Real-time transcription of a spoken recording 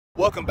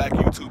Welcome back,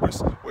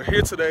 YouTubers. We're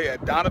here today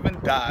at Donovan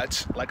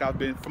Dodge, like I've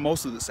been for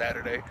most of the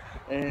Saturday.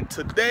 And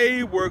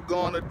today we're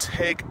gonna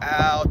take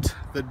out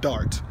the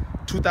Dart,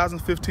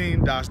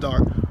 2015 Dodge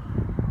Dart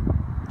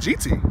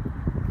GT.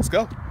 Let's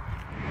go.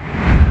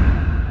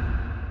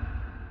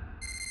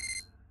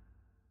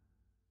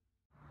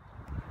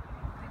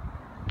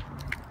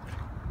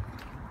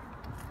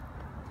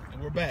 And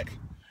we're back.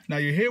 Now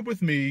you're here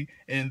with me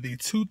in the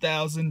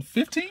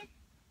 2015?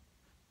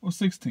 Or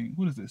 16,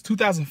 what is this?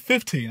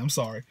 2015, I'm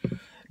sorry.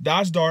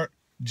 Dodge Dart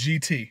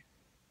GT.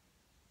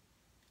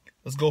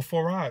 Let's go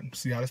for a ride and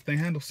see how this thing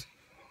handles.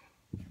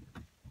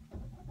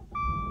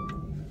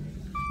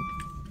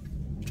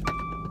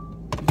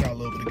 Got a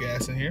little bit of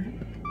gas in here.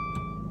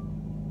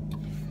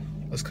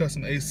 Let's cut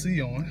some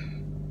AC on.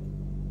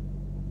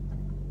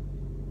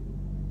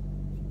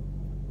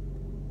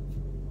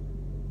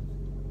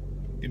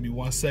 Give me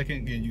 1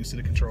 second, getting used to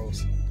the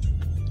controls.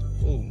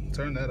 Oh,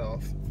 turn that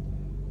off.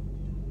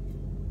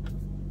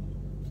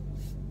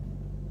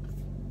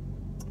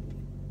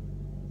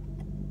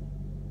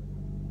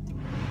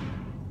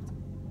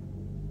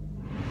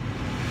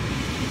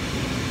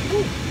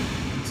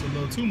 It's a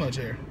little too much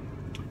air.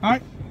 All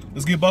right,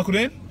 let's get buckled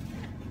in.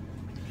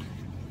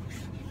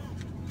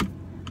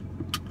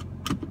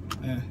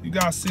 And you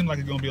guys seem like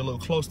you're gonna be a little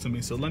close to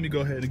me, so let me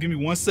go ahead and give me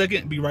 1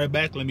 second. Be right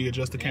back. Let me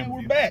adjust the camera.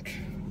 And we're back.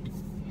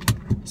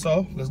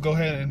 So let's go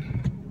ahead and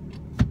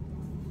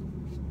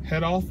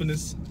head off in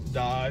this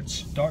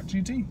Dodge Dart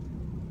GT.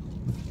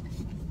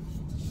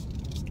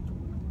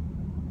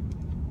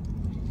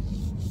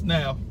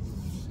 Now,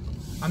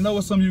 I know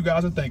what some of you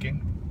guys are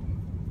thinking.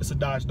 It's a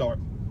Dodge Dart.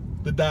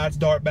 The Dodge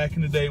Dart back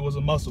in the day was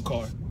a muscle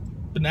car,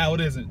 but now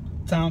it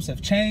isn't. Times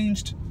have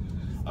changed.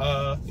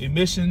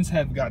 Emissions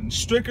have gotten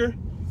stricter.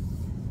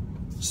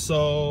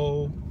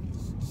 So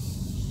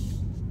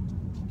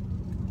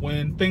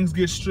when things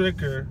get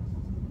stricter,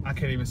 I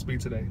can't even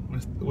speak today.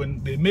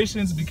 When the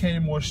emissions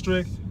became more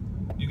strict,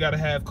 you got to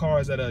have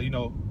cars that are,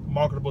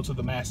 marketable to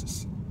the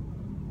masses,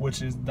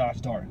 which is Dodge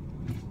Dart.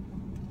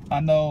 I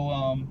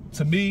know,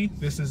 to me,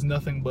 this is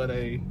nothing but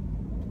a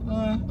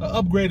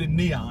upgraded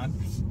Neon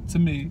to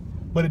me,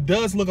 but it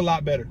does look a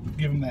lot better.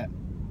 Give them that.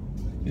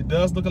 It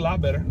does look a lot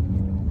better.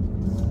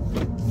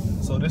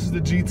 So this is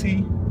the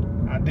GT.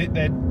 I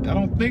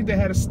don't think they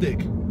had a stick.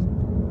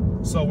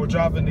 So we're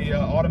driving the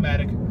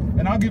automatic,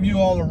 and I'll give you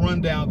all a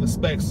rundown of the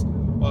specs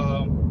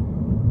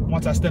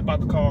once I step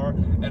out the car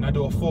and I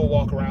do a full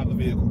walk around the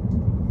vehicle.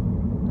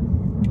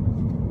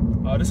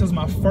 This is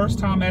my first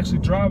time actually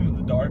driving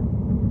the Dart,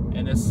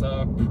 and it's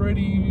a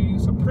pretty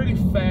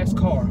fast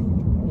car.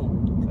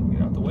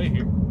 Get out the way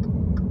here.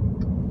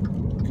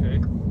 Okay.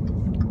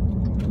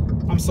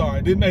 I'm sorry,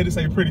 I did make it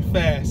say pretty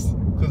fast,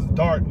 because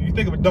Dart, you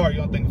think of a Dart, you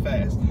don't think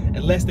fast,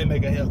 unless they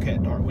make a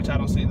Hellcat Dart, which I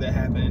don't see that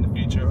happen in the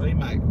future, or they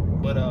might.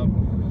 But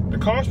the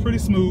car's pretty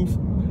smooth.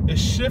 It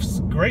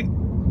shifts great.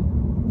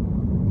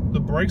 The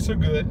brakes are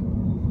good.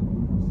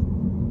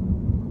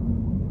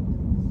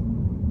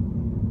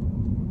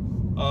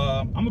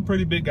 I'm a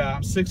pretty big guy.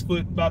 I'm 6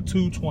 foot, about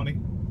 220,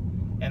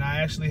 and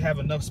I actually have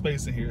enough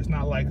space in here. It's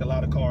not like a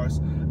lot of cars.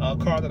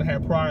 Car that I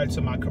had prior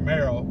to my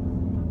Camaro,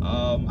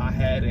 I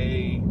had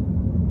a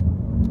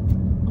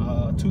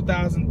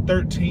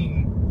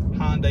 2013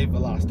 Hyundai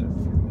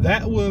Veloster.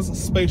 That was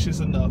spacious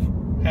enough.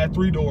 Had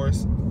 3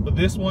 doors, but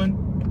this one,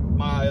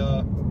 I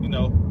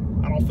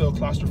don't feel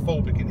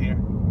claustrophobic in here.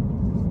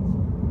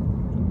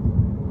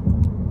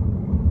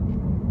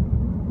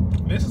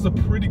 This is a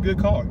pretty good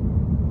car.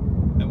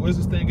 And what does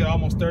this thing get?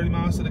 Almost 30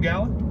 miles to the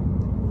gallon?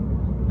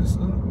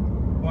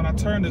 When I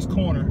turn this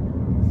corner,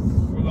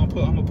 I'm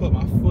gonna put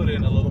my foot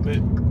in a little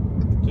bit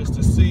just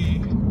to see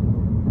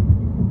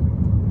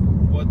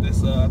what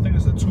this, I think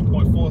it's a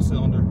 2.4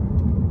 cylinder,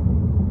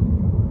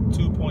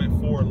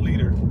 2.4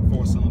 liter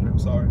 4-cylinder, I'm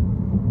sorry.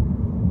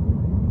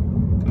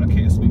 I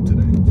can't speak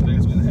today.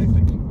 Today's been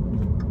hectic.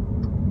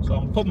 So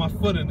I'm gonna put my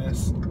foot in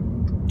this,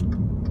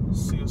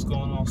 see what's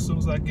going on. As soon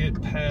as I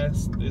get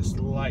past this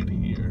light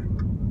here,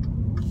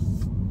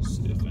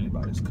 see if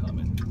anybody's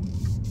coming.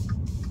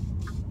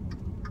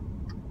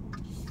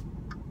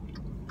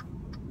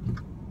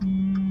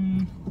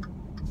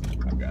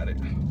 I got it.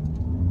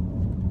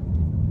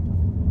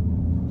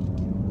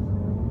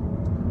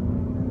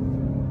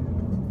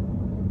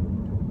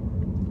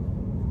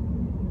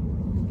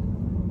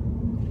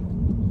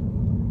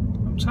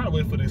 I'm trying to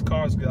wait for these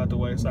cars to get out the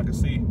way so I can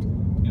see.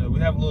 We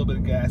have a little bit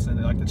of gas in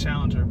it, like the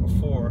Challenger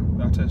before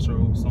I test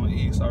drove was on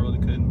E, so I really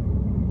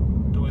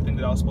couldn't do anything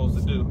that I was supposed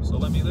to do. So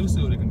let me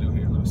see what it can do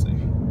here. Let me see.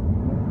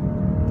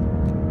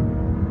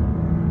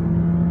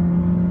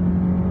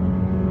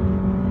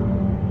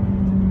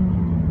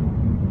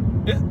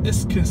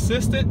 It's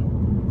consistent.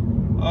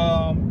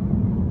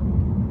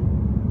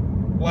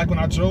 Like when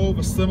I drove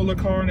a similar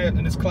car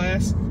in this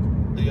class,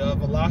 the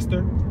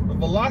Veloster. The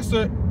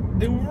Veloster,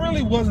 it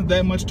really wasn't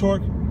that much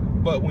torque,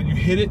 but when you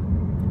hit it,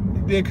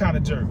 it did kind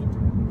of jerk.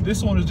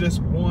 This one is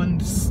just one.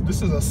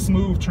 This is a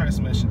smooth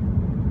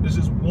transmission. There's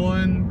just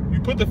one.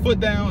 You put the foot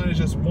down, and it's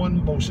just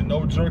one motion,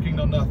 no jerking,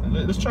 no nothing.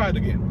 Let's try it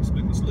again. Let's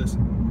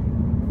listen.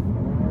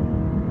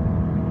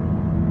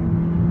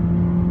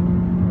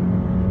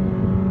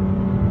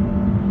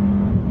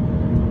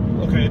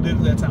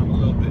 Little dead time a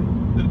little bit.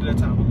 Little dead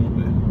time a little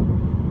bit.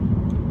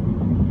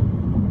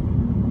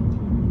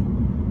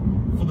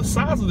 For the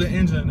size of the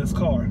engine in this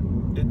car,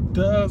 it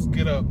does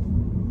get up.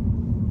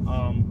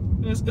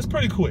 It's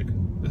pretty quick.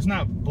 It's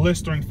not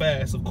blistering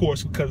fast, of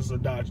course, because it's a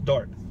Dodge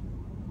Dart.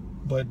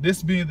 But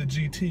this being the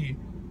GT,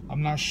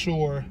 I'm not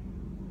sure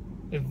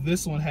if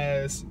this one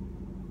has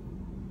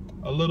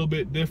a little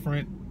bit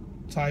different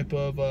type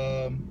of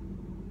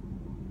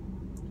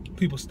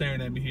people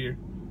staring at me here.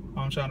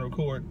 I'm trying to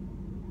record.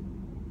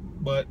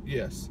 But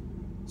yes,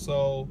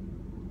 so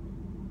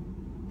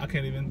I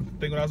can't even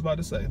think what I was about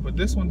to say. But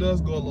this one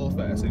does go a little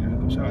fast here.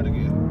 Let me try it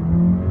again.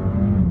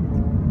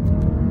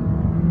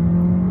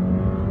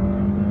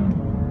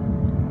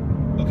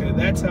 Okay,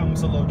 that time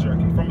was a little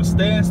jerky. From a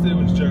standstill,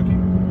 it was jerky.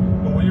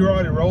 But when you're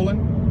already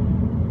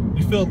rolling,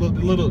 you feel the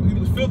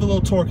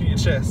little torque in your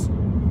chest.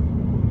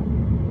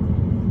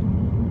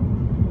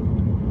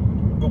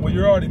 But when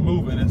you're already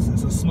moving, it's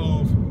a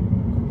smooth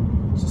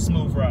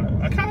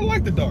ride. I kind of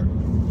like the Dart.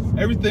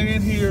 Everything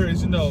in here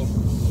is, you know,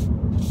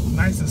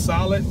 nice and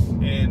solid,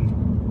 and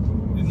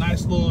a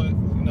nice little,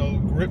 you know,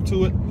 grip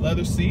to it.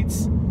 Leather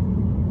seats,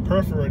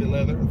 perforated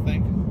leather, I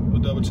think.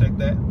 We'll double check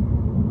that.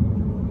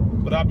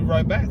 But I'll be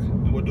right back,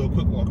 and we'll do a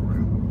quick walk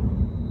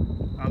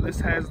around. Now this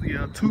has the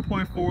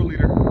 2.4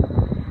 liter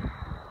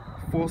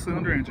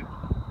 4-cylinder engine.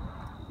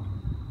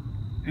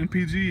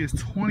 MPG is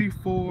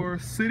 24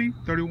 city,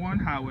 31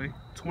 highway,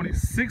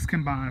 26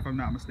 combined if I'm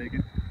not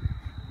mistaken.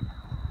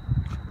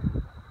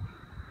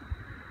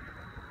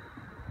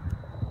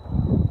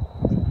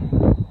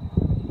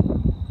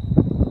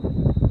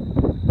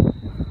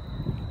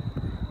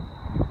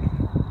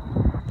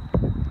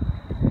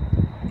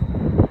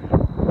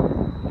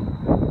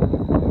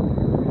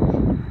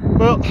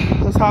 Well,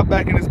 let's hop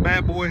back in this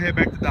bad boy and head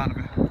back to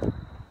Donovan.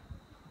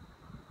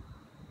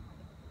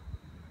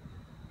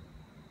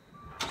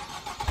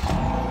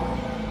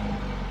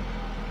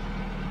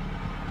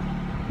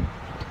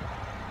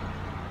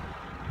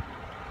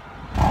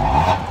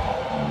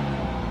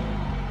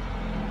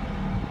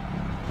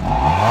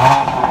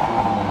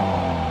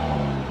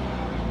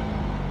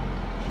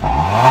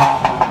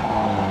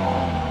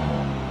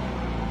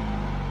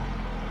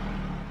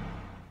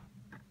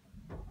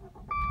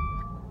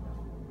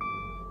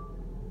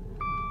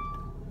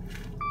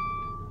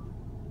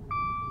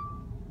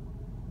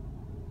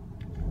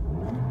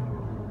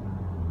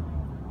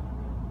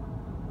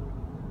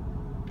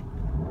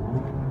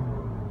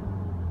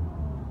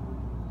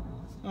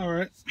 All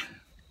right,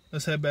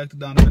 let's head back to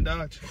Donovan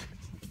Dodge.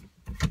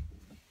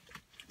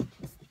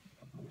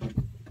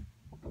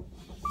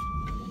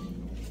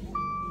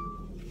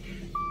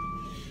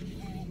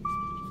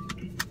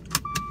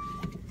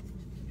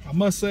 I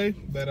must say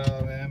that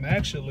I'm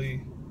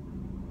actually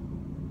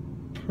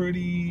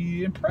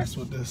pretty impressed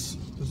with this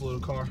little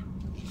car.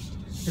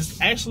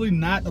 It's actually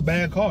not a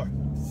bad car.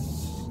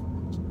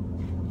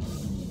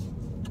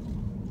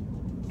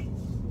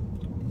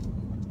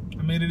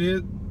 I mean, it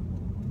is.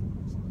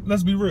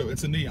 Let's be real,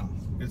 it's a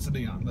neon. It's a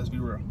neon, let's be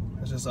real.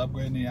 It's just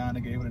upgraded neon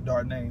and gave it a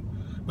Dart name.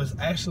 But it's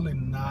actually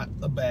not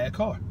a bad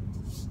car.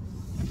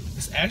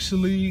 It's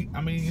actually,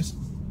 I mean,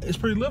 it's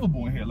pretty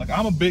livable in here. Like,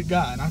 I'm a big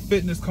guy and I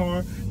fit in this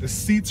car. The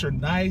seats are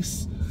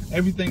nice.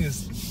 Everything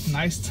is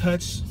nice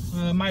touch.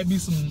 Might be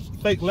some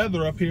fake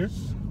leather up here.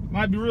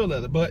 Might be real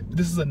leather, but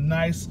this is a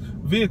nice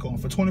vehicle.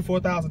 And for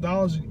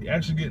 $24,000, you're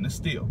actually getting a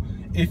steal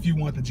if you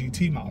want the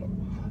GT model.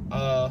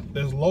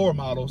 There's lower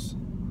models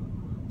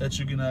that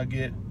you can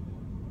get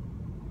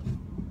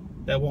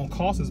that won't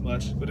cost as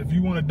much, but if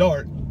you want a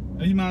Dart,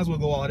 then you might as well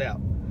go all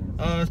out.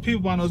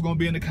 People I know is going to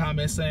be in the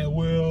comments saying,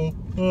 well,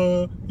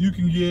 you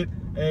can get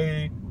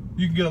a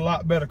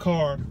lot better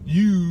car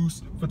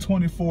used for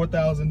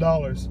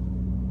 $24,000.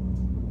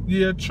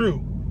 Yeah, true,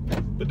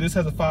 but this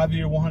has a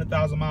 5-year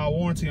 100,000-mile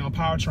warranty on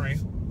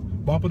powertrain,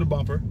 bumper to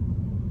bumper,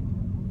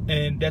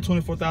 and that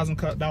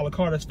 $24,000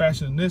 car that's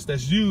faster than this,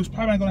 that's used,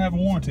 probably not going to have a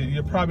warranty.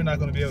 You're probably not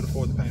going to be able to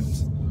afford the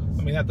payments.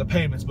 I mean, not the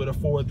payments, but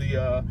afford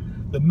the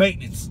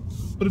maintenance.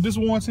 But if this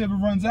warranty ever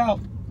runs out,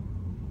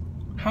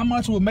 how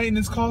much will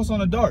maintenance cost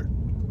on a Dart?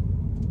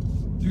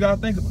 You gotta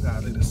think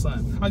about that, the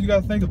sun. How you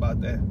gotta think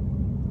about that?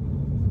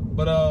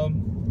 But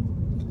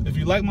if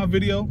you like my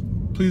video,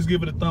 please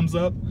give it a thumbs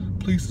up.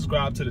 Please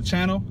subscribe to the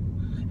channel,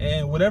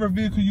 and whatever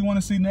vehicle you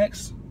want to see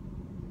next,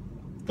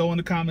 throw in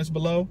the comments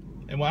below,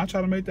 and I'll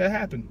try to make that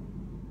happen.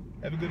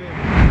 Have a good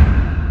day.